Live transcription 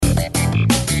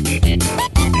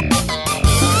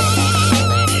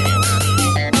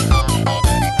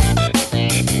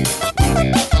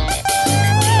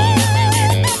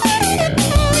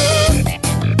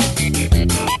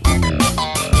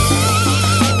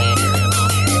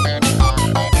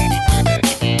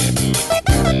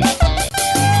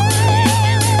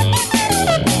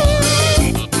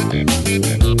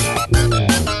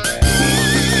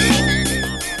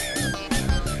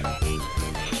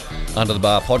Under the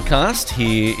Bar podcast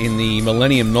here in the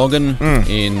Millennium Noggin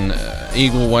in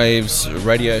Eagle Waves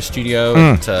radio studio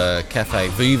at Cafe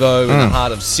Vivo in the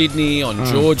heart of Sydney on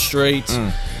George Street.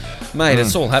 Mate,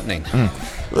 it's all happening.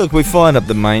 Look, we fired up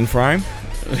the mainframe.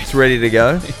 It's ready to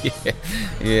go.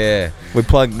 Yeah. We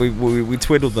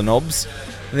twiddled the knobs.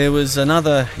 There was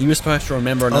another, you were supposed to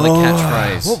remember another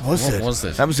catchphrase. What was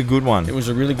it? That was a good one. It was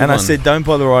a really good one. one. And I said, don't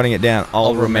bother writing it down.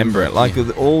 I'll remember it. Like yeah.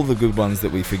 all the good ones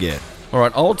that we forget. All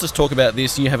right, I'll just talk about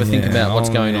this. You have a think about what's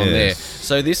going on there.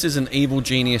 So this is an Evil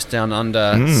Genius Down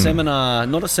Under seminar,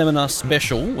 not a seminar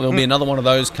special. There'll be another one of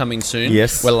those coming soon.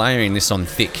 Yes. We're layering this on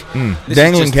thick.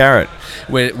 Dangling carrot.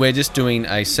 We're just doing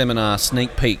a seminar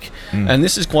sneak peek. And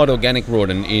this is quite organic,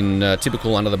 Rawdon, in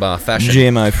typical Under the Bar fashion.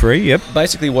 GMO free, yep.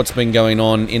 Basically what's been going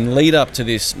on in lead up to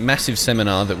this massive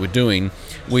seminar that we're doing,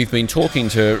 we've been talking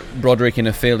to Broderick in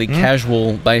a fairly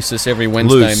casual basis every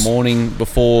Wednesday morning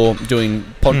before doing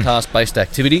podcast-based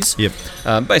activities. Yep.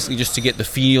 Basically just to get the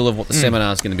feel of what the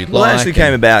seminar is going to be Well, like. it actually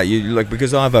came about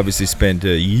because I've obviously spent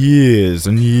years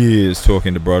and years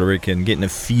talking to Broderick and getting a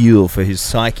feel for his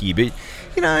psyche. But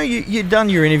you've done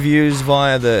your interviews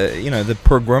via the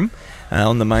program.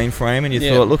 On the mainframe, and you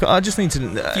thought, look, I just need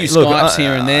to... a few Skypes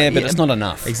here and there, but it's not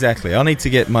enough. Exactly. I need to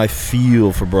get my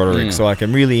feel for Broderick so I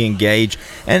can really engage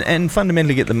and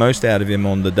fundamentally get the most out of him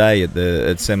on the day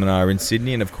at seminar in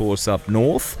Sydney, and of course up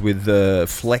north with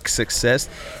Flex Success,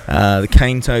 the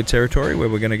Cane Toe territory where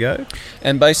we're going to go.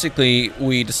 And basically,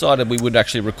 we decided we would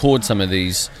actually record some of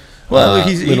these... Well,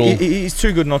 look, he's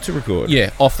too good not to record.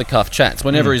 Yeah, off-the-cuff chats.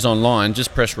 Whenever he's online,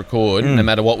 just press record, no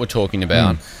matter what we're talking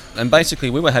about. And basically,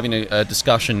 we were having a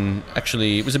discussion,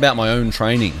 actually, it was about my own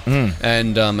training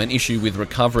and an issue with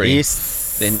recovery. Yes.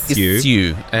 Then it's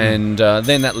you. And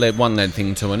then that led one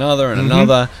thing to another and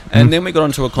another. And then we got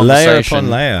onto a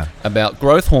conversation about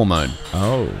growth hormone.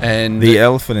 Oh. And the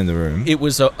elephant in the room. It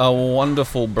was a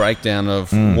wonderful breakdown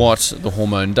of what the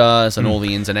hormone does and all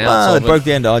the ins and outs of it. It broke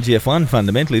down to IGF-1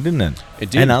 fundamentally, didn't it? It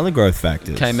did. And other growth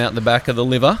factors. Came out the back of the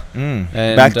liver. And,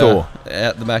 back door.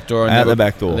 Out the back door. And out the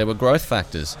back door. There were growth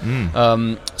factors.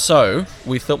 So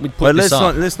we thought we'd put this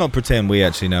up. Let's not pretend we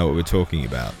actually know what we're talking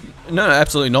about. No,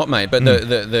 absolutely not, mate. But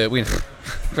we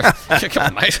come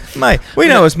on, mate. Mate, we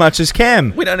know as much as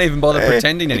Cam. We don't even bother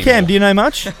pretending anymore. Cam, do you know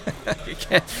much?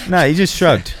 No, he just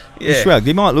shrugged. Yeah. He shrugged.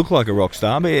 He might look like a rock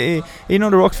star, but he's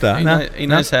not a rock star. He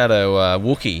knows how to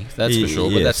Wookiee, that's for sure.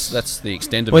 But that's the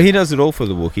extent of it. Well, he does it all for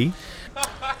the Wookiee.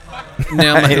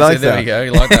 Now, mate, so there we go.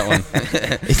 You like that one?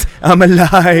 I'm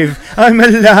alive. I'm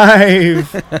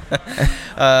alive.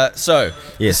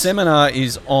 The seminar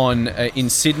is on in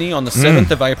Sydney on the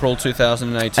 7th of April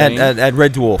 2018. At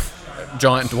Red Dwarf.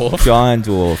 Giant Dwarf.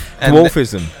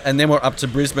 Dwarfism. And then we're up to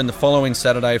Brisbane the following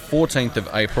Saturday, 14th of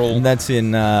April. And that's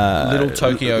in... Little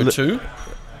Tokyo 2.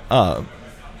 Oh,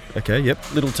 okay, yep.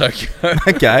 Little Tokyo.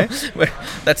 Okay.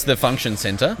 That's the function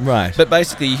centre. Right. But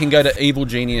basically, you can go to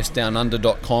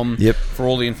evilgeniusdownunder.com for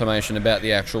all the information about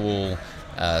the actual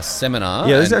seminar.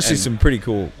 Yeah, there's actually some pretty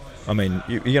cool... I mean,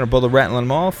 you're going to bother rattling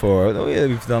them off, or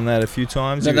we've done that a few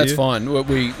times. No, that's fine.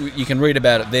 You can read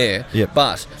about it there. Yep.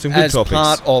 But as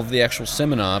part of the actual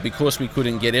seminar, because we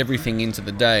couldn't get everything into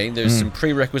the day, there's some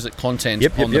prerequisite content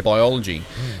on the biology.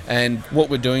 And what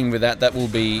we're doing with that will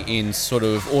be in sort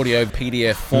of audio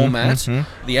PDF format.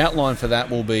 The outline for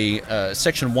that will be,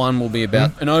 section 1 will be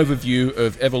about an overview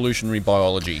of evolutionary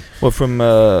biology. Well, from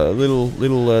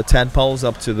little tadpoles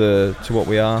up to what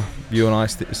we are, you and I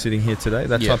sitting here today,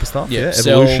 that type of stuff. Yeah,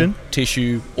 evolution, cell,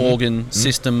 tissue, organ,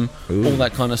 system, all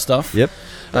that kind of stuff. Yep,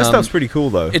 that stuff's pretty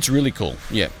cool though. It's really cool.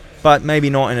 Yeah, but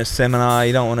maybe not in a seminar.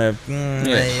 You don't want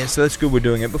to. So that's good. We're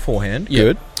doing it beforehand. Yeah.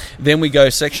 Good. Then we go.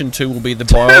 Section 2 will be the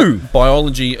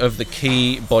biology of the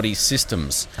key body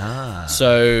systems.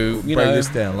 So break this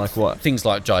down. Like what? Things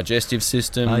like digestive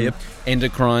system,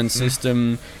 endocrine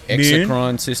system,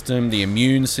 exocrine system, the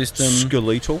immune system,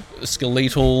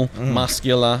 skeletal,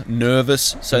 muscular,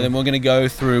 nervous. So then we're going to go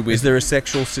through with... Is there a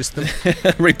sexual system?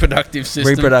 Reproductive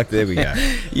system. There we go.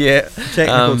 Yeah.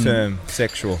 Technical term,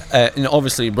 sexual. And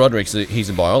obviously, Broderick's he's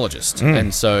a biologist.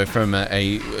 And so from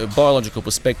a biological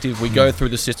perspective, we go through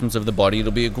the systems of the body.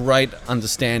 It'll be a great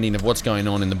understanding of what's going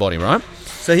on in the body, right?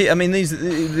 So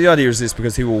the idea is this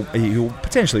because he will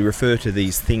potentially refer to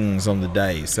these things on the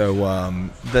day. So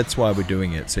that's why we're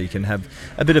doing it. So you can have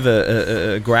a bit of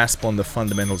a grasp on the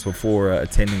fundamentals before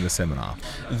attending the seminar.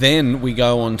 Then we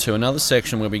go on to another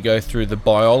section where we go through the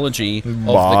biology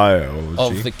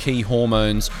of the key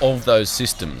hormones of those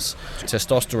systems: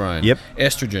 testosterone,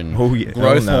 estrogen, estrogen,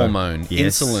 growth hormone,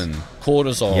 insulin,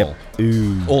 cortisol,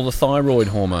 all the thyroid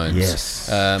hormones,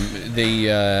 the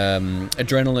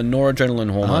adrenaline,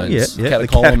 noradrenaline hormones,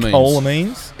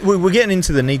 catecholamines. We're getting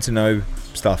into the need to know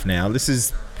stuff now. This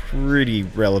is pretty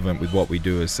relevant with what we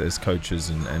do as coaches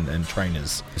and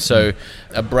trainers. So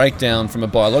a breakdown from a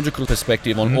biological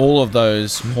perspective on all of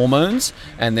those hormones,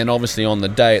 and then obviously on the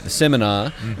day at the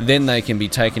seminar, then they can be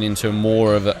taken into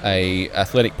more of a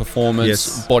athletic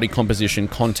performance, body composition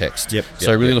context.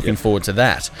 So really looking forward to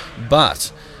that.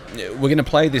 But we're going to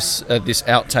play this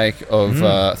outtake of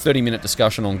 30-minute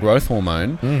discussion on growth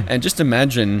hormone, and just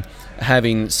imagine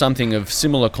having something of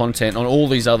similar content on all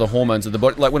these other hormones of the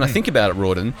body. Like when I think about it,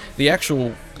 Rawdon,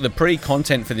 the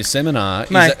pre-content for this seminar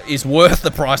is worth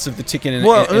the price of the ticket in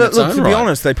its own right. To be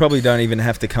honest, they probably don't even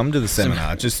have to come to the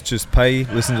seminar. Just pay,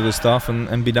 listen to the stuff,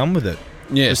 and be done with it.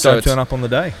 Yeah, just don't turn up on the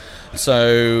day.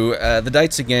 So the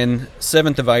dates again,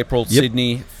 7th of April,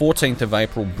 Sydney, 14th of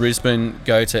April, Brisbane.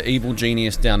 Go to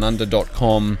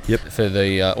evilgeniusdownunder.com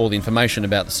for all the information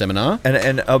about the seminar.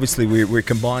 And obviously we're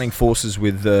combining forces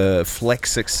with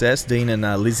Flex Success. Dean and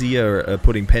Lizzie are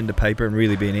putting pen to paper and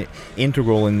really being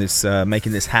integral in this,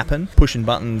 making this happen, pushing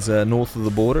buttons north of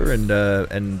the border,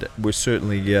 and we're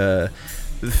certainly...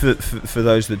 For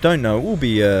those that don't know, it will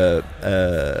be a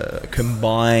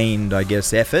combined, I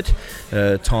guess, effort.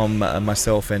 Tom,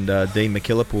 myself, and Dean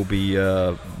McKillop will be,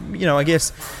 I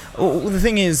guess. The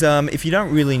thing is, if you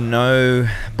don't really know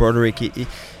Broderick,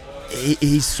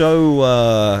 he's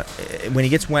so when he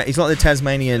gets he's like the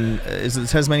Tasmanian. Is it the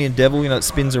Tasmanian devil? It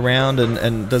spins around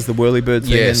and does the whirlybird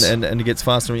thing, and it gets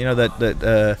faster.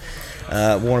 That.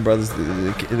 Warner Brothers,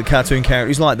 the cartoon character,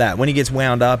 he's like that. When he gets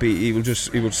wound up, he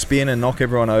will spin and knock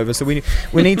everyone over. So we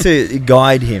need to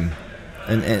guide him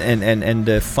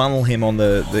and funnel him on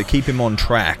the keep him on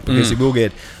track, because he will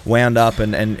get wound up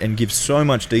and give so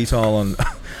much detail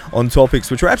on topics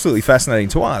which are absolutely fascinating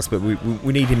to us, but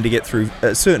we need him to get through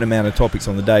a certain amount of topics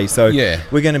on the day. So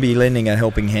we're going to be lending a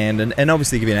helping hand and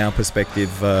obviously giving our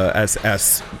perspective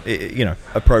as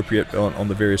appropriate on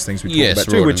the various things we talk about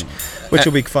too, which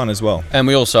will be fun as well. And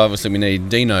we also obviously we need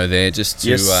Dino there just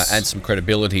to add some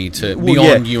credibility to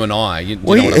beyond you and I.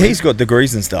 He's got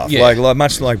degrees and stuff, like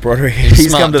much like Broderick.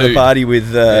 He's come to the party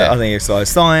with I think exercise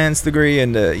science degree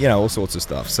and all sorts of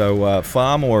stuff. So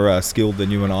far more skilled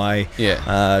than you and I.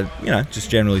 Just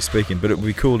generally speaking, but it would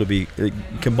be cool to be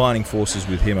combining forces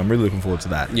with him. I'm really looking forward to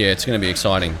that. Yeah, it's going to be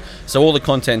exciting. So all the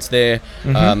content's there.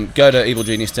 Go to Evil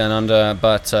Genius Down Under,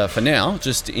 but for now,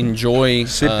 just enjoy.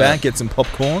 Sit back, get some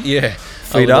popcorn. Yeah,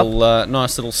 feed up.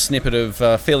 Nice little snippet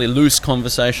of fairly loose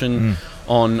conversation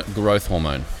on growth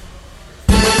hormone.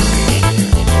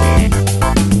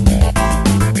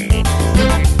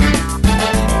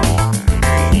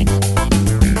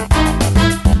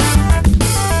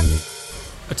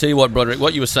 I tell you what, Broderick,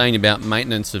 what you were saying about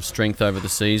maintenance of strength over the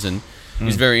season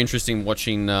is very interesting,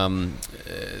 watching the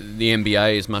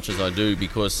NBA as much as I do,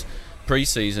 because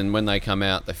pre-season, when they come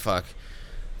out,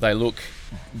 they look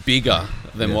bigger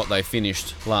than what they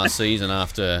finished last season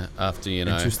after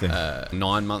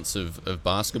 9 months of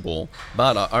basketball.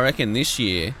 But I reckon this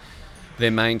year they're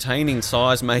maintaining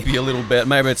size maybe a little bit.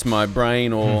 Maybe it's my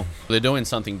brain, or they're doing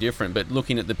something different. But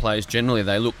looking at the players generally,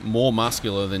 they look more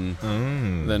muscular than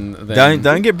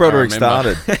Don't get Broderick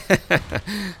started.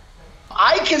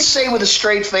 I can say with a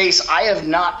straight face, I have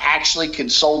not actually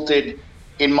consulted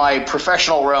in my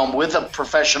professional realm with a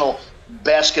professional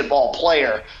basketball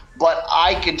player, but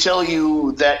I can tell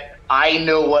you that I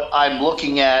know what I'm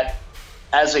looking at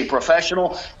as a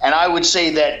professional, and I would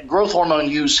say that growth hormone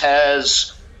use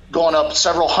has gone up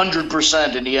several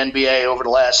 100% in the NBA over the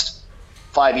last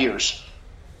 5 years.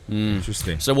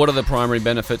 Interesting. So what are the primary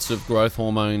benefits of growth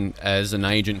hormone as an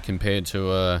agent compared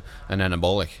to an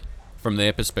anabolic from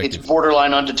their perspective? It's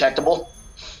borderline undetectable.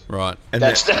 Right. And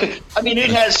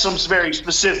it has some very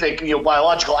specific,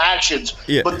 biological actions,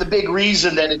 but the big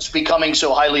reason that it's becoming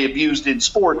so highly abused in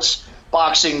sports,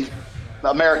 boxing,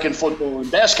 American football, and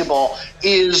basketball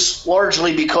is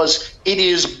largely because it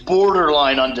is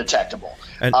borderline undetectable.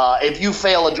 If you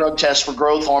fail a drug test for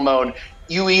growth hormone,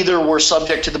 you either were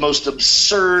subject to the most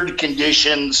absurd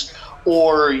conditions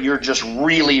or you're just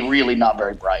really, really not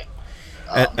very bright.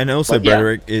 And also,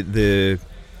 Broderick, it's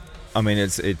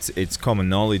common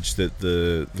knowledge that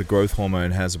the growth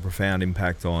hormone has a profound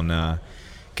impact on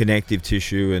connective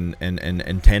tissue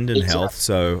and tendon health.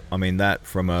 So,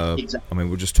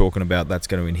 we're just talking about that's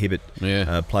going to inhibit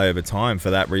play over time.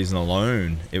 For that reason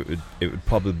alone, it would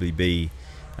probably be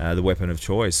the weapon of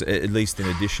choice, at least in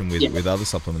addition with other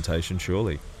supplementation,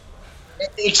 surely.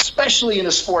 especially in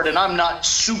a sport, and I'm not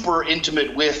super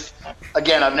intimate with,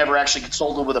 again, I've never actually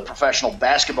consulted with a professional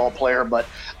basketball player, but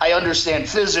I understand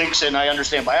physics and I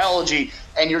understand biology,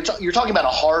 and you're talking about a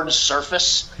hard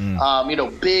surface,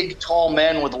 big, tall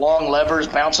men with long levers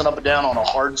bouncing up and down on a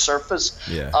hard surface.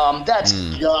 Yeah. That's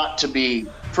got to be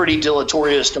pretty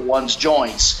deleterious to one's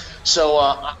joints. So,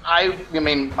 I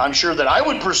mean, I'm sure that I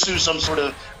would pursue some sort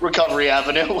of recovery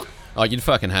avenue. Oh, you'd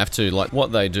fucking have to. Like,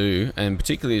 what they do, and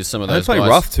particularly some of those guys... They play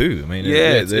rough, too. I mean,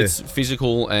 it's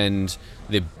physical, and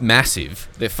they're massive.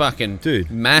 They're fucking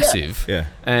massive. Yeah.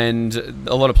 And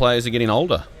a lot of players are getting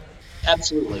older.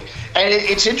 Absolutely. And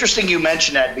it's interesting you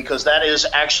mention that, because that is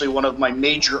actually one of my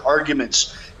major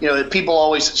arguments. People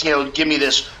always, give me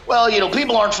this,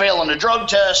 people aren't failing the drug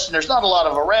test, and there's not a lot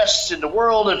of arrests in the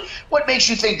world, and what makes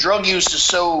you think drug use is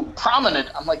so prominent?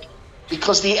 I'm like,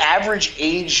 because the average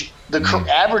age,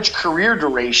 average career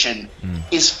duration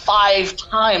is 5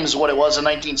 times what it was in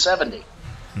 1970.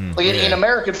 In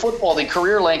American football, the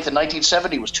career length in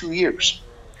 1970 was 2 years.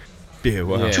 Yeah,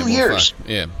 wow. Yeah, 2 years.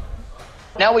 Yeah.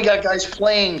 Now we got guys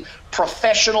playing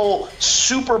professional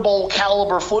Super Bowl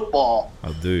caliber football.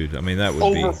 Oh, dude. I mean, that would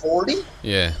over 40?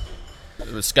 Yeah.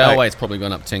 The scale weight's probably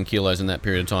gone up 10 kilos in that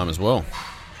period of time as well.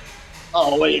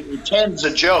 Oh, wait, 10's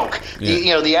a joke.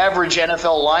 Yeah. The average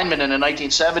NFL lineman in the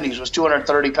 1970s was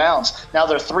 230 pounds. Now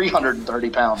they're 330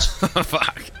 pounds.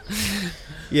 Fuck.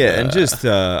 Yeah, and just,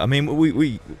 I mean,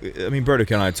 we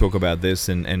Broderick and I talk about this,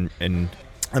 and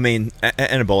I mean,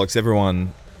 anabolics,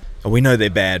 everyone... We know they're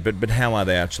bad, but how are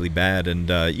they actually bad? And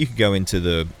you could go into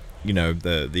the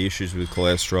issues with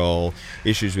cholesterol,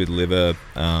 issues with liver,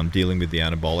 dealing with the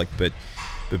anabolic. But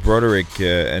Broderick,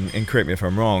 and correct me if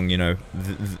I'm wrong,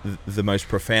 the most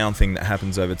profound thing that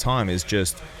happens over time is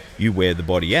just you wear the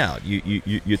body out.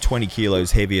 You're 20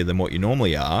 kilos heavier than what you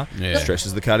normally are. Yeah.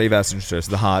 Stresses the cardiovascular, stresses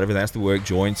the heart, everything has to work,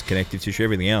 joints, connective tissue,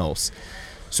 everything else.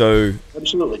 So,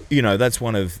 absolutely, that's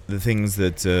one of the things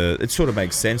that it sort of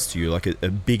makes sense to you. Like a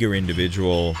bigger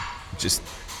individual just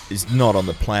is not on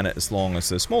the planet as long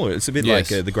as a smaller. It's a bit like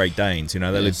the Great Danes. They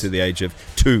live to the age of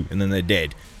 2 and then they're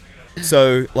dead.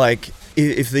 So, like,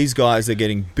 if these guys are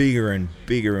getting bigger and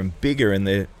bigger and bigger and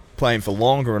they're playing for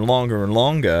longer and longer and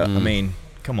longer, I mean,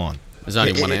 come on. There's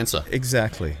only one answer.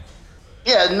 Exactly.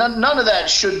 Yeah, none of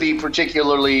that should be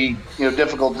particularly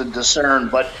difficult to discern,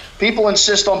 but people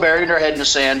insist on burying their head in the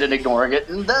sand and ignoring it,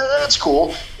 and that's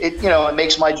cool. It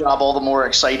makes my job all the more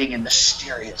exciting and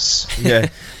mysterious. Yeah,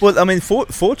 well, I mean,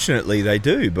 fortunately they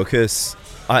do, because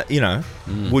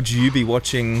would you be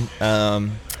watching? No,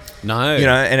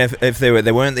 and if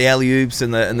they weren't the alley-oops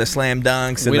and the slam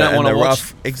dunks and the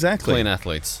rough, exactly, clean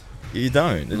athletes. You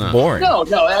don't. It's boring.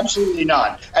 No, absolutely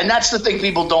not. And that's the thing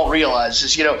people don't realize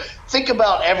is, think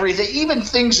about everything, even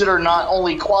things that are not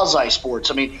only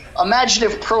quasi-sports. I mean, imagine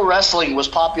if pro wrestling was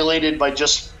populated by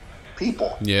just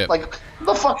people. Yeah. Like,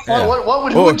 the fuck? Yeah.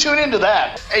 Who would tune into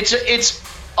that? It's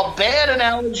a bad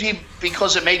analogy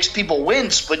because it makes people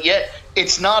wince, but yet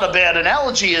it's not a bad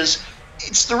analogy.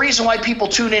 It's the reason why people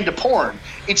tune into porn.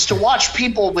 It's to watch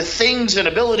people with things and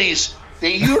abilities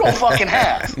that you don't fucking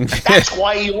have. That's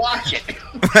why you watch it.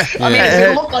 I mean, if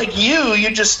it looked like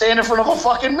you just stand in front of a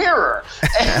fucking mirror.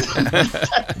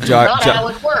 That's not how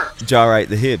it works. Gyrate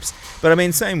the hips. But I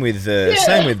mean, same with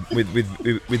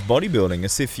bodybuilding.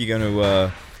 As if you're going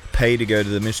to pay to go to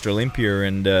the Mr. Olympia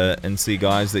and see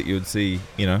guys that you would see,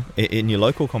 in your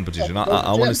local competition.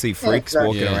 I want to see freaks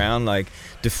walking around, like,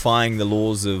 defying the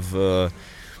laws of,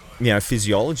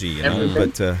 physiology,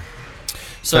 but...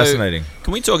 So, fascinating.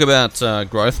 Can we talk about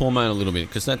growth hormone a little bit?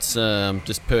 Because that's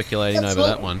just percolating over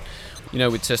that one.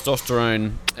 With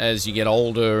testosterone, as you get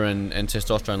older and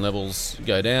testosterone levels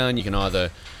go down, you can either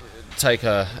take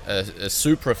a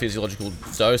supra-physiological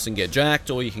dose and get jacked,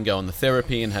 or you can go on the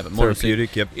therapy and have it more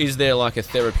therapeutic. Yep. Is there like a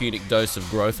therapeutic dose of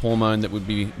growth hormone that would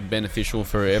be beneficial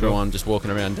for everyone just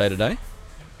walking around day to day?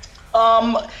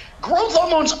 Growth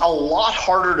hormone's a lot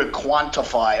harder to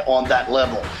quantify on that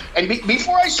level. And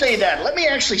before I say that, let me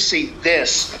actually say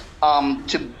this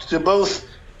to both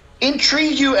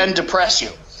intrigue you and depress you.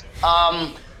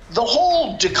 The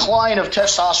whole decline of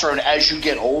testosterone as you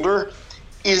get older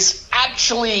is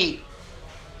actually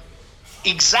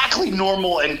exactly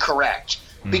normal and correct.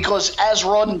 Because as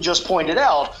Rawdon just pointed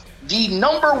out, the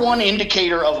number one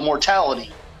indicator of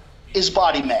mortality is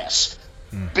body mass.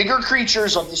 Bigger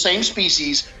creatures of the same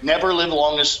species never live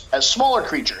long as smaller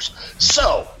creatures.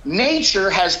 So nature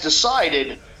has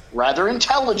decided, rather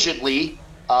intelligently,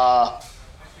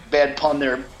 bad pun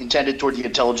there intended toward the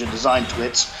intelligent design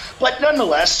twits, but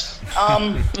nonetheless,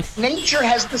 nature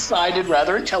has decided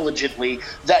rather intelligently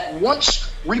that once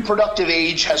reproductive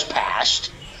age has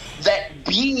passed, that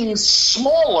being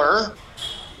smaller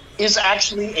is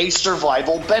actually a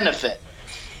survival benefit.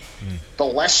 The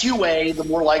less you weigh, the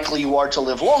more likely you are to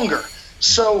live longer.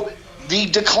 So the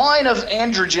decline of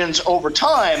androgens over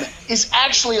time is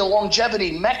actually a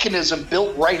longevity mechanism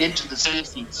built right into the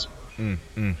species.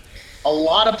 A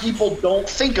lot of people don't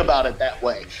think about it that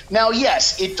way. Now,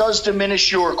 yes, it does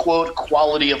diminish your, quote,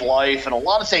 quality of life and a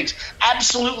lot of things.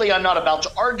 Absolutely, I'm not about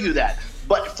to argue that.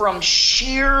 But from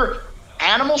sheer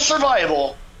animal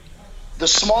survival, the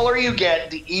smaller you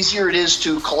get, the easier it is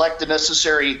to collect the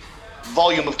necessary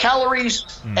volume of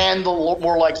calories, and the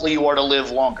more likely you are to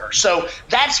live longer. So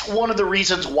that's one of the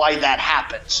reasons why that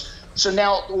happens. So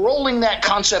now rolling that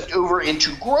concept over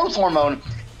into growth hormone,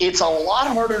 it's a lot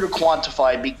harder to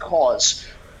quantify because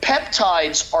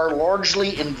peptides are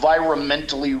largely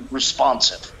environmentally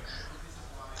responsive.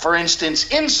 For instance,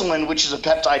 insulin, which is a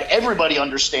peptide everybody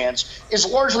understands, is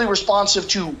largely responsive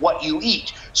to what you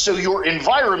eat. So your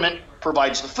environment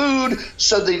provides the food,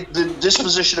 so the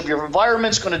disposition of your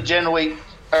environment is going to generate,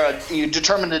 you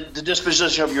determine the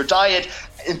disposition of your diet,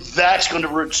 and that's going to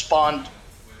respond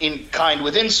in kind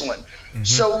with insulin.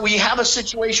 So we have a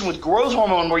situation with growth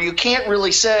hormone where you can't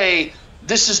really say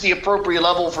this is the appropriate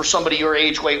level for somebody your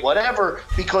age, weight, whatever,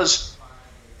 because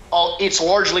it's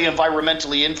largely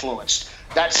environmentally influenced.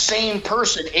 That same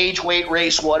person, age, weight,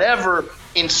 race, whatever,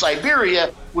 in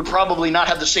Siberia would probably not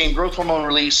have the same growth hormone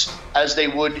release as they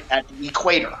would at the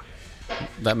equator.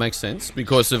 That makes sense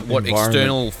because of what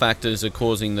external factors are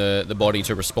causing the body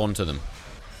to respond to them.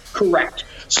 Correct.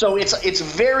 So it's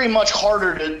very much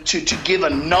harder to give a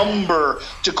number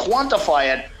to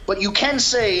quantify it, but you can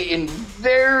say in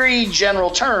very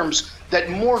general terms that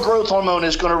more growth hormone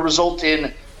is going to result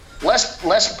in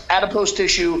less adipose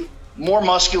tissue, more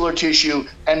muscular tissue,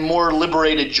 and more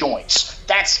liberated joints.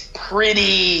 That's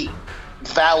pretty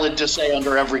valid to say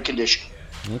under every condition.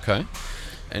 Okay.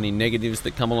 Any negatives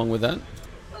that come along with that?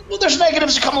 Well, there's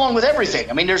negatives that come along with everything.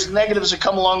 I mean, there's negatives that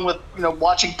come along with,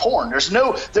 watching porn. There's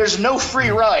no free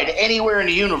ride anywhere in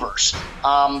the universe.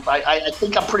 I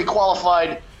think I'm pretty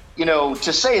qualified,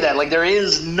 to say that. Like, there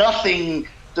is nothing.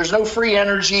 There's no free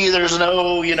energy. There's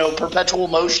no, perpetual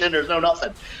motion. There's no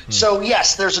nothing. So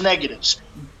yes, there's negatives.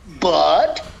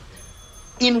 But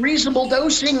in reasonable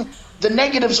dosing, the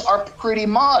negatives are pretty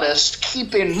modest.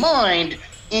 Keep in mind,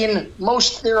 in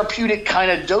most therapeutic kind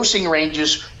of dosing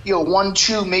ranges, 1,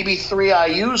 2, maybe 3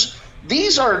 IUs,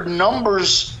 these are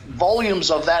numbers, volumes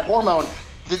of that hormone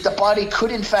that the body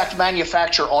could in fact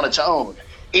manufacture on its own.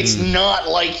 It's not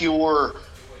like you're,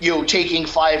 taking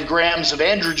 5 grams of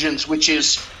androgens, which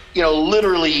is,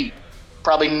 literally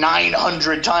probably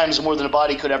 900 times more than a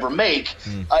body could ever make.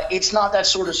 It's not that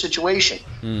sort of situation.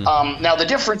 Now, the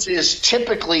difference is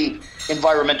typically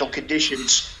environmental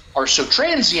conditions are so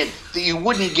transient that you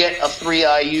wouldn't get a 3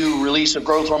 IU release of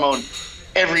growth hormone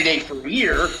every day for a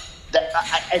year,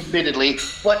 admittedly,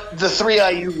 but the 3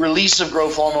 IU release of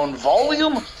growth hormone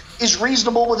volume is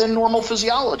reasonable within normal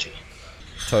physiology.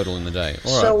 Total in the day.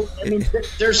 All so, right. I mean,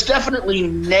 there's definitely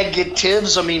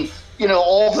negatives. I mean,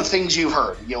 all the things you've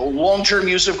heard. Long-term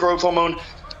use of growth hormone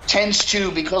tends to,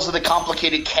 because of the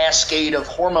complicated cascade of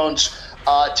hormones,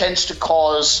 tends to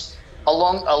cause a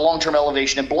long-term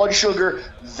elevation in blood sugar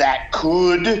that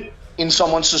could, in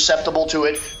someone susceptible to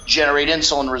it, generate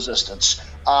insulin resistance.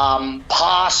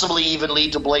 Possibly even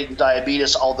lead to blatant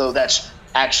diabetes, although that's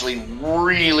actually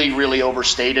really, really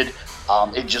overstated.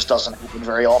 It just doesn't happen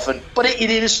very often, but it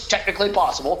is technically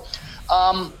possible.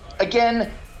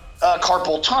 Again,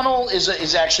 carpal tunnel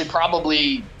is actually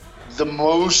probably the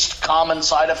most common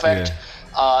side effect.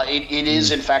 Yeah. It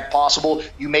is, in fact, possible.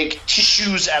 You make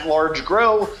tissues at large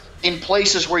grow in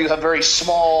places where you have very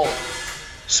small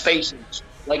spaces,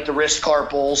 like the wrist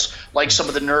carpals, like some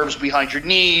of the nerves behind your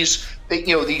knees.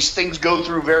 These things go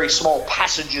through very small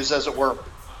passages, as it were.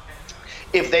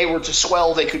 If they were to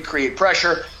swell, they could create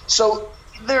pressure. So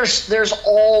there's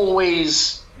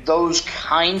always those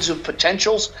kinds of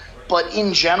potentials, but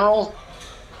in general,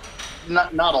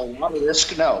 not a lot of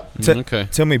risk. No. Okay.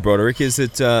 Tell me, Broderick, is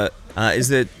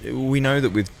that we know that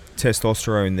with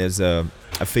testosterone there's a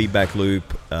feedback loop,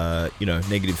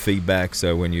 negative feedback.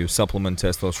 So when you supplement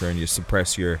testosterone, you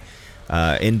suppress your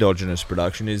endogenous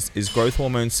production. Is growth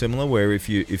hormone similar, where if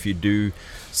you do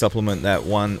supplement that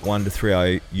 1 to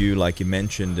 3 IU like you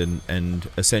mentioned, and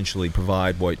essentially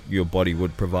provide what your body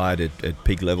would provide at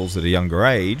peak levels at a younger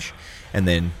age, and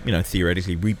then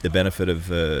theoretically reap the benefit of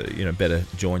better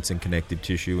joints and connective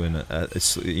tissue,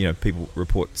 and people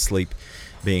report sleep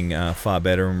being far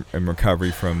better in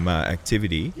recovery from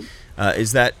activity.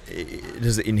 Is that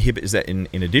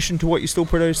in addition to what you're still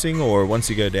producing, or once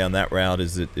you go down that route,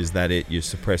 is that it? You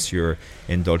suppress your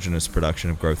endogenous production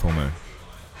of growth hormone?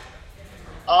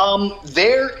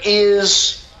 There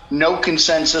is no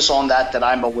consensus on that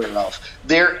I'm aware of.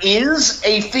 There is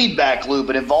a feedback loop.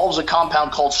 It involves a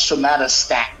compound called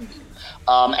somatostatin.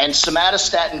 And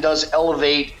somatostatin does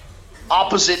elevate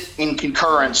opposite in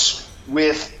concurrence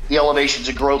with the elevations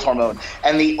of growth hormone.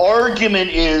 And the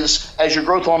argument is, as your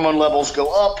growth hormone levels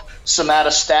go up,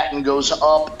 somatostatin goes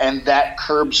up, and that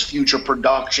curbs future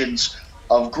productions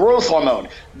of growth hormone.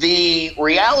 The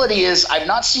reality is, I've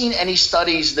not seen any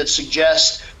studies that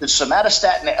suggest that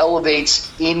somatostatin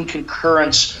elevates in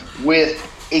concurrence with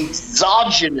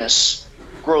exogenous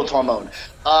growth hormone.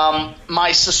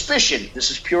 My suspicion,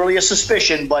 this is purely a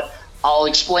suspicion, but I'll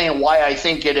explain why I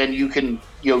think it, and you can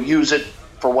use it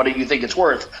for what you think it's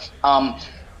worth.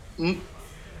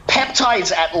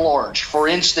 Peptides at large, for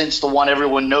instance, the one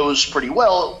everyone knows pretty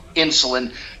well,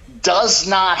 insulin, does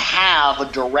not have a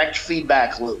direct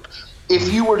feedback loop.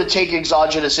 If you were to take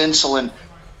exogenous insulin,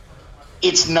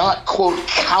 it's not, quote,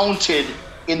 counted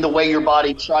in the way your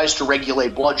body tries to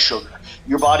regulate blood sugar.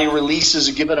 Your body releases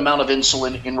a given amount of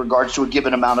insulin in regards to a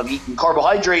given amount of eaten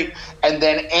carbohydrate, and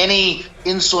then any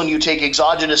insulin you take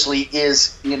exogenously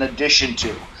is in addition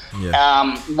to.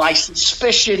 Yeah. My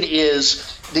suspicion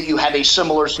is that you have a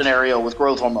similar scenario with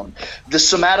growth hormone. The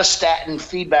somatostatin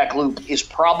feedback loop is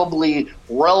probably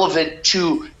relevant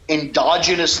to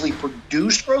endogenously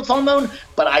produced growth hormone,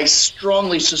 but I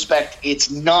strongly suspect it's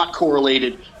not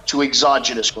correlated to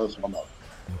exogenous growth hormone.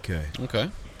 Okay.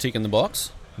 Tick in the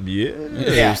box.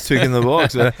 Yeah. Tick in the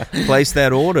box. Place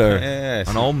that order. Yes.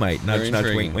 An old mate. Nudge,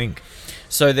 nudge, wink, wink.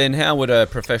 So then how would a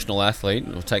professional athlete,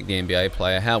 or take the NBA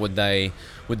player, how would they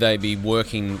be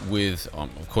working with,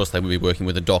 of course they would be working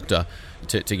with a doctor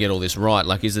to get all this right?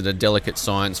 Like, is it a delicate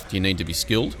science? Do you need to be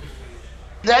skilled?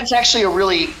 That's actually a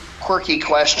really quirky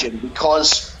question,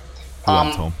 because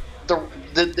the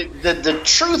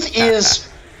truth is,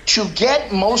 to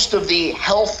get most of the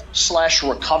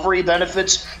health/recovery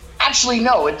benefits, actually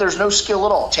no, there's no skill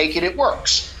at all. Take it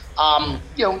works.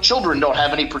 Children don't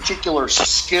have any particular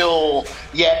skill,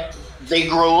 yet they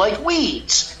grow like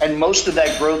weeds, and most of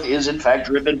that growth is in fact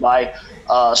driven by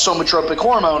somatropic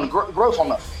hormone, growth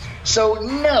hormone. So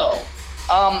no,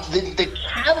 the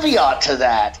caveat to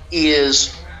that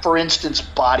is, for instance,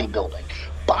 bodybuilding.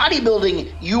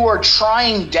 Bodybuilding, you are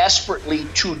trying desperately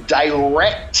to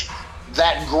direct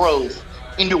that growth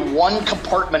into one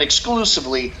compartment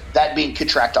exclusively, that being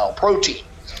contractile protein.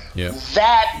 Yeah.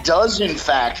 That does, in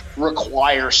fact,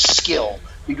 require skill,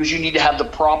 because you need to have the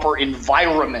proper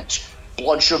environment,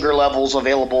 blood sugar levels,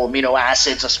 available amino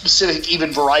acids, a specific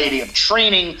even variety of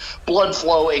training, blood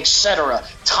flow, etc.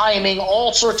 Timing,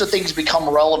 all sorts of things become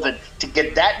relevant to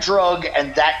get that drug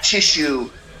and that tissue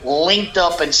linked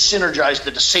up and synergized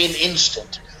at the same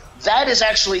instant. That is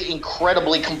actually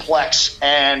incredibly complex,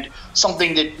 and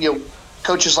something that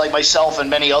coaches like myself and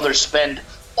many others spend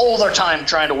all their time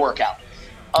trying to work out.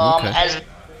 As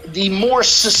the more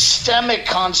systemic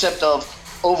concept of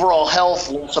overall health,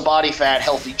 loss of body fat,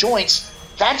 healthy joints,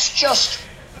 that's just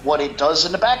what it does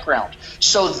in the background.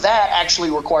 So that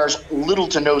actually requires little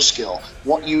to no skill.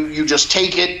 You just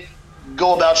take it,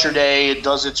 go about your day, it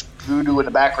does its voodoo in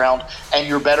the background, and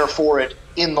you're better for it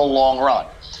in the long run.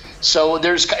 So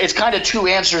it's kind of two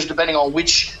answers depending on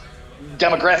which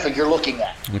demographic you're looking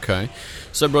at. Okay.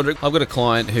 So, Broderick, I've got a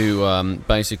client who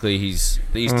basically he's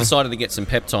decided to get some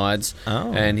peptides,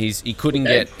 and he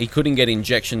couldn't get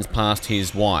injections past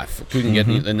his wife. Couldn't get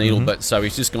the needle, but so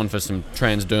he's just gone for some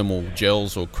transdermal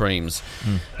gels or creams,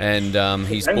 and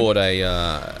he's bought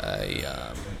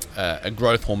a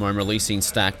growth hormone releasing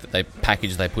stack that they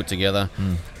put together.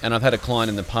 And I've had a client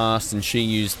in the past, and she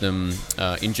used them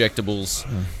injectables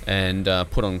and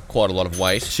put on quite a lot of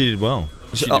weight. She did well.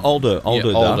 Older.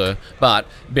 But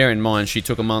bear in mind, she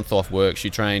took a month off work. She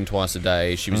trained twice a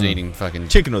day. She was eating fucking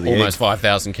chicken or the almost egg.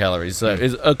 5,000 calories. So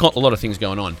there's a lot of things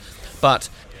going on. But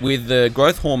with the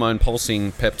growth hormone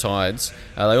pulsing peptides,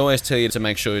 they always tell you to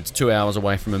make sure it's 2 hours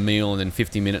away from a meal and then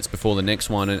 50 minutes before the next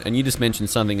one. And you just mentioned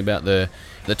something about the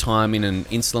timing and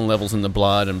insulin levels in the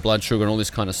blood and blood sugar and all this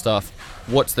kind of stuff.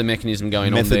 What's the mechanism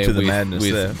going on there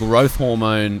with growth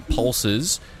hormone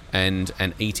pulses and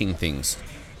eating things?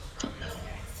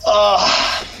 Wow.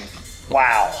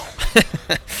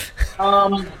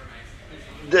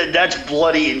 That's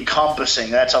bloody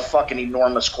encompassing. That's a fucking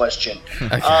enormous question.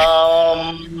 Okay.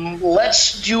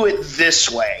 Let's do it this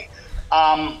way.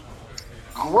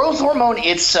 Growth hormone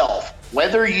itself,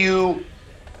 whether you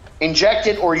inject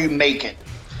it or you make it,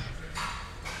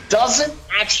 doesn't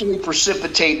actually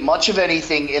precipitate much of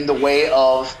anything in the way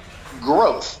of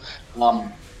growth.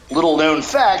 Little known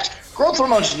fact, growth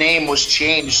hormone's name was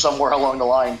changed somewhere along the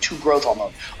line to growth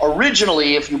hormone.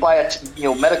 Originally, if you buy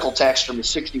a medical text from the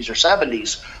 60s or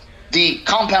 70s, the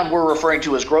compound we're referring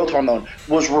to as growth hormone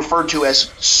was referred to as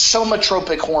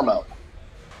somatropic hormone.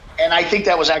 And I think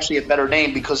that was actually a better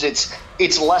name because it's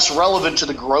less relevant to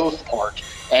the growth part.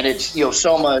 And it's,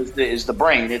 soma is the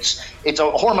brain. It's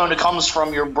a hormone that comes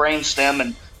from your brain stem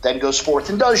and then goes forth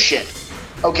and does shit.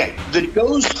 Okay, the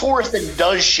goes forth and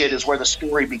does shit is where the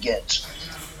story begins.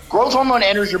 Growth hormone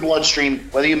enters your bloodstream,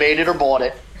 whether you made it or bought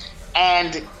it,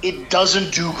 and it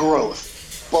doesn't do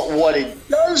growth. But what it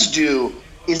does do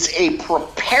is a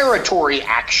preparatory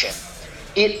action.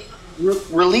 It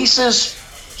releases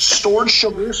stored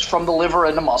sugars from the liver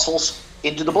and the muscles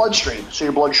into the bloodstream, so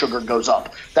your blood sugar goes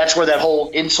up. That's where that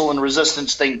whole insulin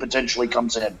resistance thing potentially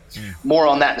comes in. More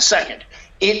on that in a second.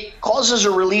 It causes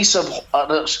a release of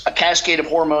a cascade of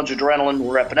hormones, adrenaline,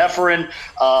 norepinephrine,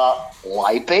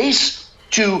 lipase,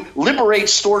 to liberate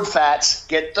stored fats,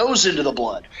 get those into the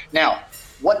blood. Now,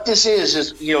 what this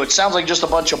is it sounds like just a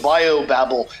bunch of bio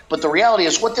babble, but the reality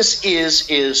is what this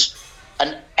is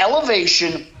an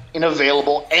elevation in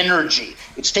available energy.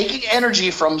 It's taking energy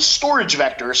from storage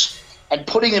vectors and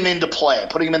putting them into play,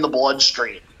 putting them in the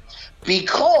bloodstream.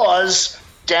 Because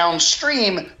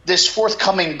downstream, this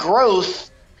forthcoming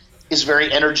growth is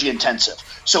very energy intensive.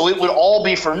 So it would all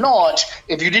be for naught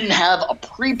if you didn't have a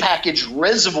prepackaged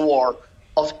reservoir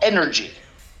of energy.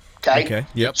 Okay?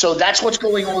 Yep. So that's what's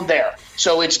going on there.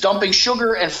 So it's dumping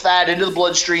sugar and fat into the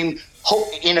bloodstream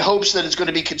in hopes that it's going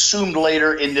to be consumed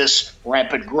later in this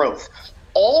rampant growth.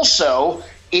 Also,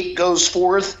 it goes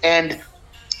forth and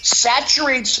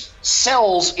saturates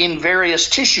cells in various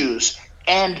tissues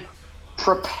and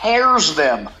prepares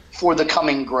them for the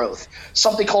coming growth.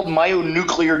 Something called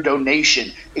myonuclear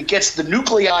donation. It gets the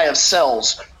nuclei of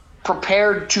cells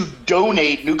prepared to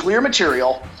donate nuclear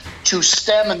material to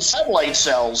stem and satellite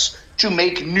cells to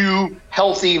make new,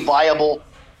 healthy, viable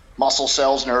muscle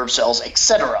cells, nerve cells,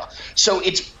 etc. So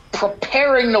it's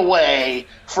preparing the way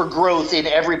for growth in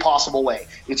every possible way.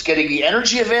 It's getting the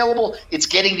energy available. It's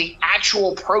getting the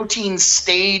actual protein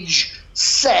stage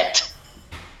set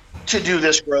to do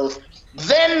this growth.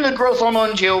 Then the growth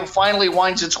hormone finally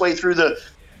winds its way through the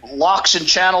locks and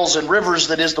channels and rivers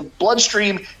that is the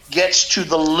bloodstream, gets to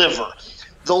the liver.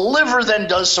 The liver then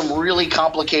does some really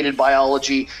complicated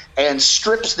biology and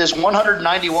strips this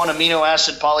 191 amino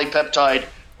acid polypeptide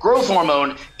growth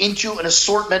hormone into an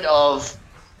assortment of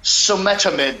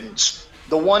sometamidins.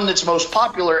 The one that's most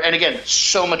popular, and again,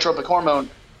 somatropic hormone,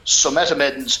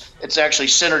 sometamidins. It's actually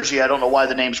Synergy. I don't know why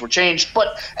the names were changed.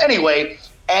 But anyway,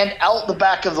 and out the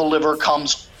back of the liver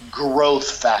comes growth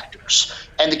factors.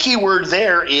 And the key word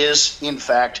there is, in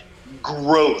fact,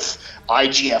 growth.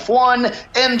 IGF-1,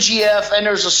 MGF, and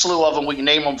there's a slew of them. We can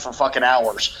name them for fucking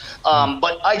hours.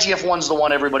 But IGF-1's the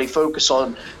one everybody focuses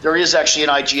on. There is actually an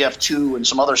IGF-2 and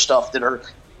some other stuff that are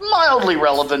mildly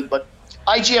relevant, but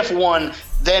IGF-1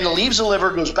 then leaves the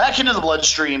liver, goes back into the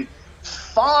bloodstream,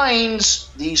 finds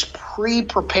these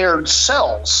pre-prepared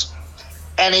cells,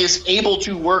 and is able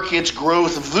to work its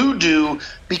growth voodoo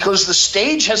because the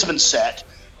stage has been set.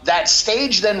 That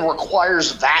stage then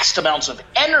requires vast amounts of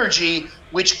energy,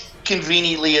 which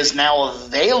conveniently is now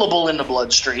available in the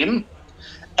bloodstream,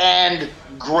 and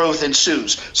growth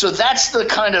ensues. So that's the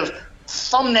kind of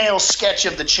thumbnail sketch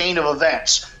of the chain of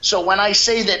events. So when I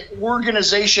say that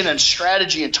organization and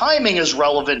strategy and timing is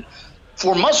relevant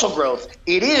for muscle growth,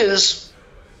 it is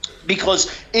because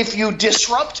if you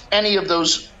disrupt any of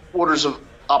those orders of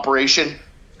operation,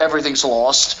 everything's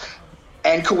lost.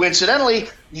 And coincidentally,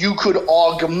 you could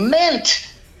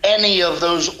augment any of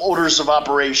those orders of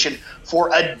operation for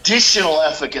additional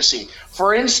efficacy.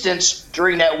 For instance,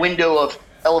 during that window of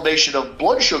elevation of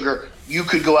blood sugar, you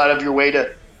could go out of your way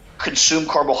to consume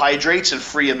carbohydrates and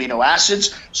free amino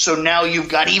acids. So now you've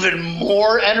got even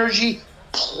more energy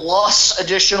plus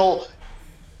additional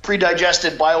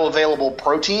pre-digested bioavailable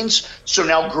proteins. So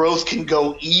now growth can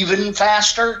go even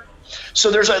faster.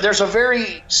 So there's a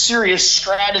very serious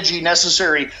strategy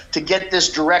necessary to get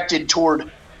this directed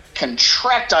toward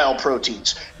contractile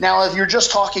proteins. Now, if you're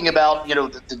just talking about,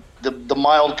 the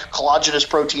mild collagenous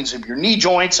proteins of your knee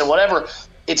joints and whatever,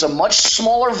 it's a much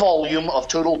smaller volume of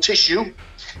total tissue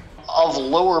of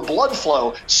lower blood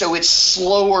flow, so it's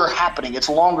slower happening. It's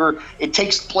longer. It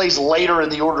takes place later in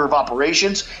the order of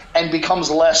operations and becomes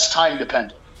less time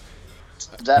dependent.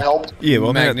 Does that help? Yeah,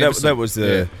 well, that was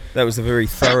a very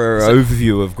thorough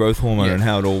overview of growth hormone and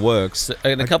how it all works. So,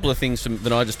 and a couple of things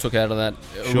that I just took out of that.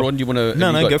 Sure. Ron, you want to?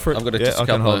 No, go for it. I've got just a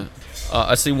couple of.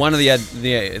 I see one of the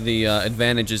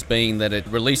advantages being that it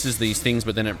releases these things,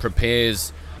 but then it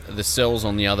prepares the cells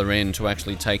on the other end to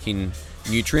actually take in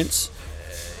nutrients.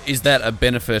 Is that a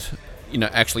benefit,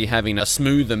 actually having a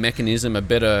smoother mechanism, a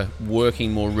better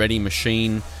working, more ready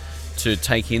machine to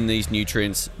take in these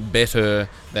nutrients better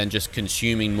than just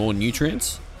consuming more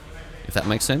nutrients? If that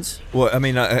makes sense. Well, I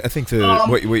mean, I think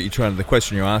the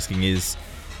question you're asking is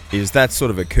that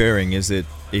sort of occurring? Is it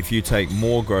if you take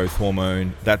more growth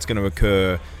hormone, that's going to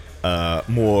occur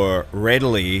more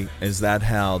readily? Is that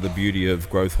how the beauty of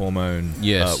growth hormone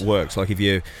works? Like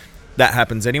that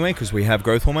happens anyway because we have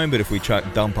growth hormone, but if we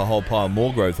dump a whole pile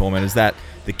more growth hormone, is that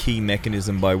the key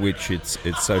mechanism by which it's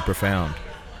so profound?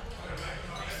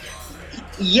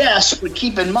 Yes, but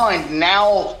keep in mind,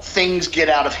 now things get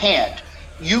out of hand.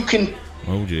 You can,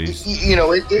 oh geez,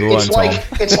 it's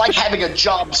like having a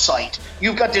job site.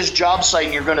 You've got this job site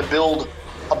and you're going to build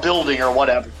a building or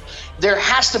whatever. There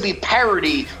has to be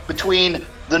parity between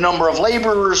the number of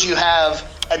laborers you have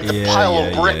and the pile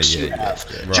of bricks you have.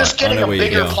 Right. Just getting a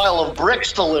bigger pile of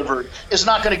bricks delivered is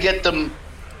not going to get them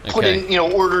put in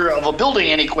order of a building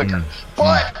any quicker.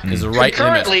 But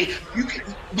concurrently,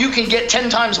 you can get 10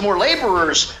 times more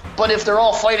laborers, but if they're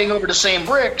all fighting over the same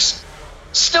bricks,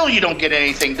 still you don't get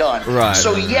anything done. Right.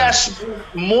 So yes,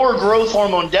 more growth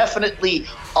hormone definitely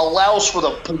allows for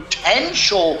the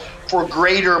potential for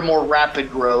greater, more rapid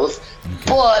growth,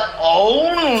 but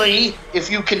only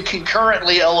if you can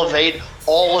concurrently elevate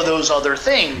all of those other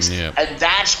things. Yeah. And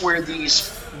that's where these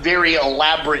very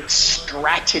elaborate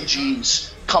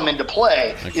strategies come into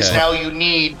play, is now you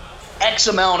need X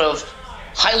amount of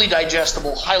highly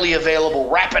digestible, highly available,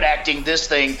 rapid-acting this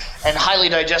thing, and highly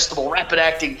digestible,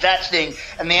 rapid-acting that thing,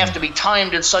 and they have to be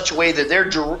timed in such a way that they're,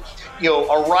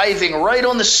 arriving right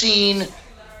on the scene,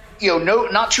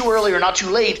 not too early or not too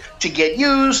late to get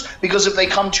used, because if they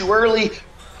come too early,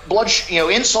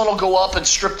 insulin will go up and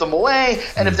strip them away,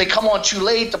 and if they come on too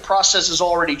late, the process is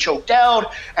already choked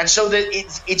out, and so that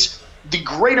it's the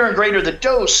greater and greater the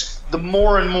dose, the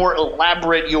more and more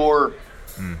elaborate your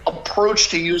approach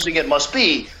to using it must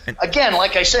be. Again,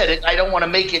 like I said, I don't want to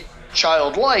make it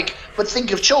childlike, but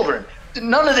think of children.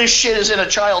 None of this shit is in a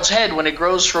child's head when it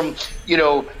grows from,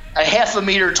 a half a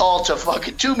meter tall to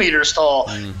fucking 2 meters tall.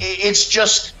 It's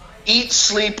just eat,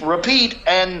 sleep, repeat,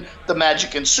 and the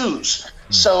magic ensues.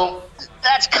 So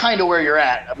that's kind of where you're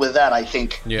at with that, I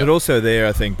think. Yeah. But also there,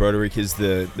 I think, Broderick, is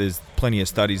there's plenty of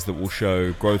studies that will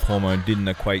show growth hormone didn't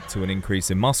equate to an increase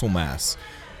in muscle mass.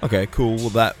 Okay, cool.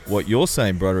 Well, what you're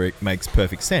saying, Broderick, makes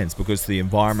perfect sense because the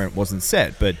environment wasn't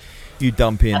set. But you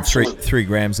dump in 3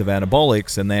 grams of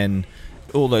anabolics, and then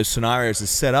all those scenarios are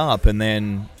set up, and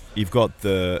then you've got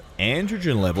the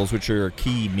androgen levels, which are a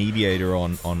key mediator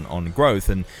on growth.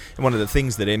 And one of the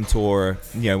things that mTOR,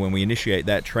 when we initiate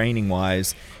that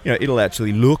training-wise, it'll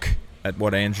actually look at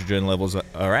what androgen levels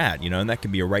are at, and that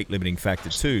can be a rate-limiting factor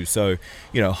too. So,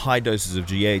 high doses of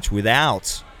GH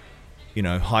without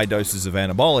high doses of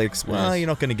anabolics, well, you're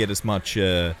not going to get as much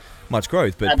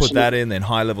growth. But put that in, then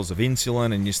high levels of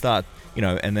insulin, and you start,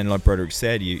 and then like Broderick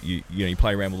said, you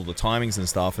play around with all the timings and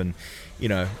stuff, and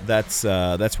that's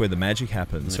where the magic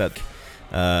happens. That,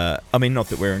 I mean, not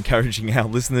that we're encouraging our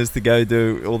listeners to go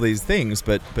do all these things,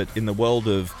 but in the world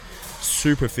of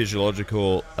super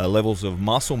physiological levels of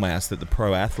muscle mass that the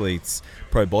pro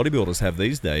bodybuilders have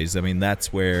these days, I mean,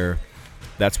 that's where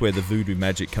the voodoo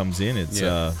magic comes in. It's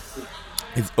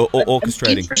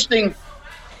orchestrating. Interesting.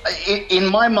 In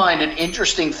my mind, an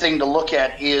interesting thing to look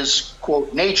at is,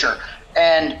 quote, nature.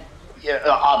 And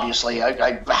obviously,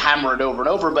 I hammer it over and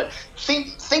over, but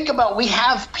think about, we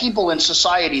have people in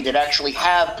society that actually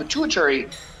have pituitary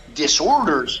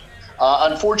disorders,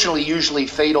 unfortunately usually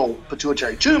fatal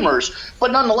pituitary tumors,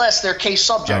 but nonetheless, they're case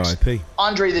subjects. R.I.P.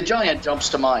 Andre the Giant jumps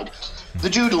to mind. The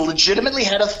dude legitimately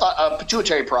had a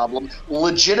pituitary problem,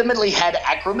 legitimately had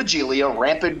acromegalia,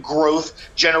 rampant growth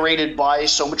generated by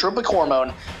somatropic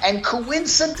hormone, and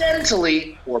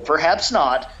coincidentally, or perhaps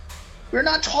not, we're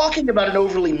not talking about an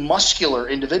overly muscular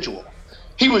individual.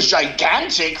 He was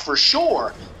gigantic for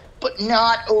sure, but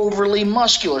not overly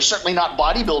muscular, certainly not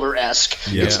bodybuilder-esque.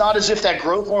 Yeah. It's not as if that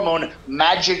growth hormone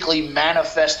magically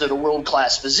manifested a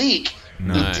world-class physique.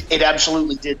 No. It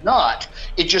absolutely did not.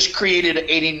 It just created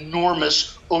an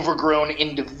enormous overgrown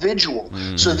individual.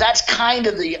 So that's kind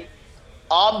of the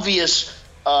obvious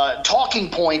talking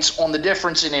points on the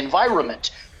difference in environment.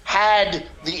 Had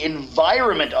the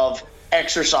environment of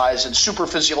exercise and super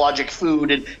physiologic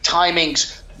food and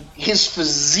timings, his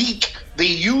physique, the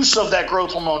use of that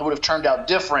growth hormone would have turned out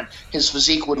different. His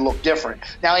physique would look different.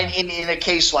 Now, in a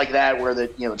case like that, where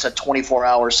it's a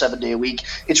 24-hour, 7-day a week,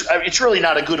 it's really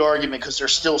not a good argument because they're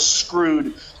still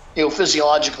screwed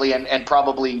physiologically and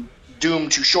probably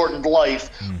doomed to shortened life.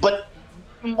 But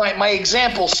my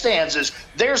example stands is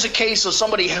there's a case of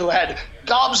somebody who had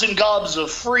gobs and gobs of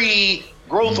free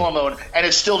growth hormone, and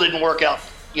it still didn't work out,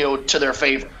 to their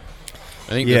favor.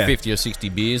 I think the 50 or 60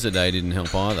 beers a day didn't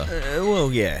help either.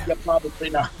 Yeah, probably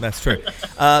not. That's true.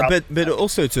 But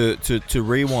also to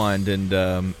rewind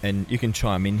and you can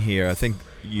chime in here. I think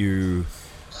you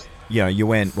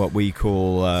went what we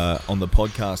call on the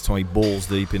podcast, Tommy, balls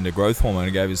deep into growth hormone.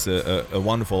 It gave us a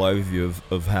wonderful overview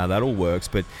of how that all works.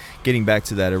 But getting back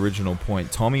to that original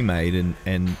point Tommy made,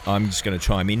 and I'm just going to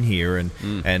chime in here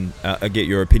and get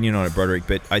your opinion on it, Broderick.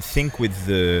 But I think with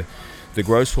the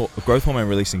growth hormone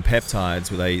releasing peptides,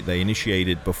 where they initiate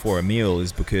it before a meal,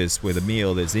 is because with a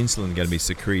meal there's insulin going to be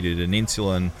secreted, and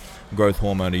insulin, growth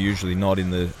hormone are usually not in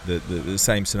the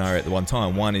same scenario at the one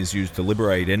time. One is used to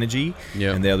liberate energy,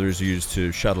 and the other is used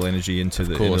to shuttle energy into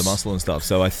the muscle and stuff.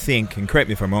 So I think, and correct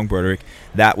me if I'm wrong, Broderick,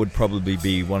 that would probably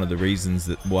be one of the reasons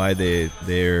that why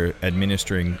they're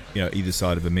administering either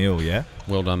side of a meal. Yeah.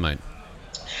 Well done, mate.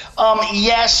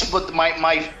 Yes, but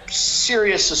my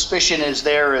serious suspicion is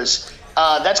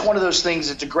that's one of those things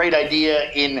that's a great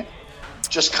idea in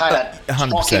just kind of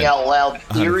talking out loud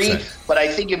theory. 100%. But I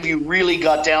think if you really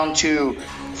got down to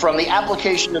from the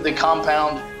application of the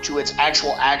compound to its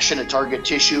actual action at target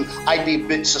tissue, I'd be a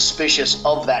bit suspicious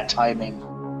of that timing.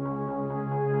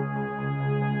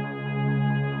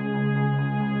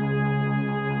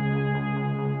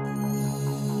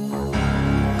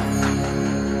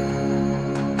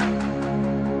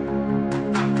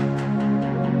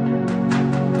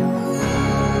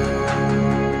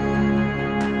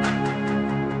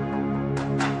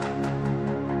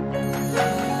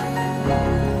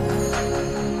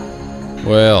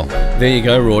 Well, there you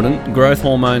go, Rawdon. Growth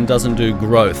hormone doesn't do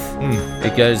growth.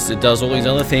 It does all these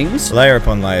other things. Layer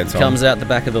upon layer, Tom. Comes out the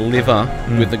back of the liver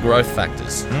with the growth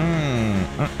factors.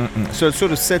 So it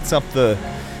sort of sets up for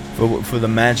the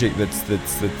magic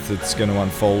that's going to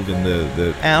unfold in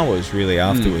the hours really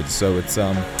afterwards. So it's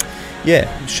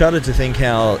shudder to think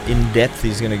how in depth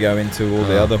he's going to go into all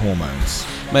the other hormones.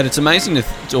 Mate, it's amazing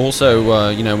to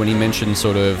also when he mentioned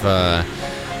sort of.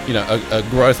 A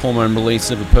growth hormone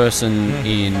release of a person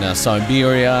in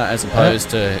Siberia as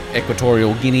opposed to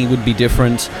Equatorial Guinea would be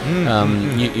different.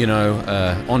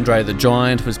 Andre the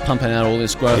Giant was pumping out all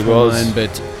this growth hormone,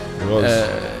 but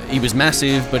he was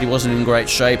massive, but he wasn't in great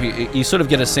shape. You sort of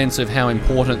get a sense of how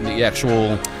important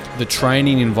the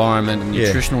training environment and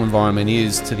nutritional environment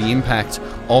is to the impact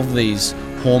of these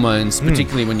hormones,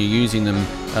 particularly when you're using them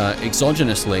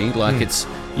exogenously. Like it's,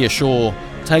 sure,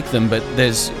 take them, but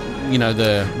there's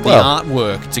the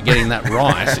artwork to getting that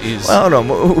right is... Well, hold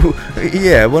on.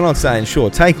 Yeah, we're not saying, sure,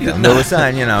 take them. But we're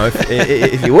saying,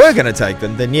 if you were going to take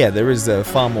them, then, there is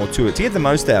far more to it. To get the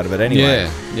most out of it anyway.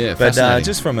 Yeah, but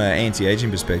just from an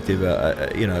anti-aging perspective,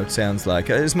 it sounds like,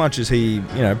 as much as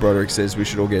Broderick says we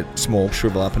should all get small,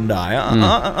 shrivel up and die,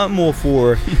 I'm more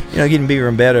for, getting bigger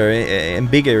and better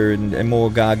and bigger and more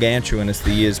gargantuan as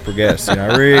the years progress.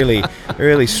 Really,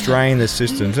 really strain the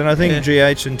systems. And I think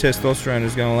GH and testosterone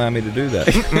is going to allow me to do that.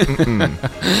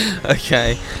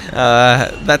 Okay,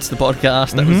 that's the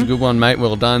podcast. That was a good one, mate.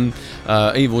 Well done.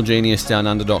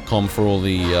 EvilGeniusDownUnder.com for all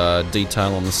the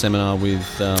detail on the seminar with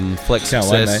Flex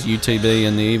Success, UTB,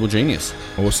 and the Evil Genius.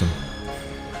 Awesome.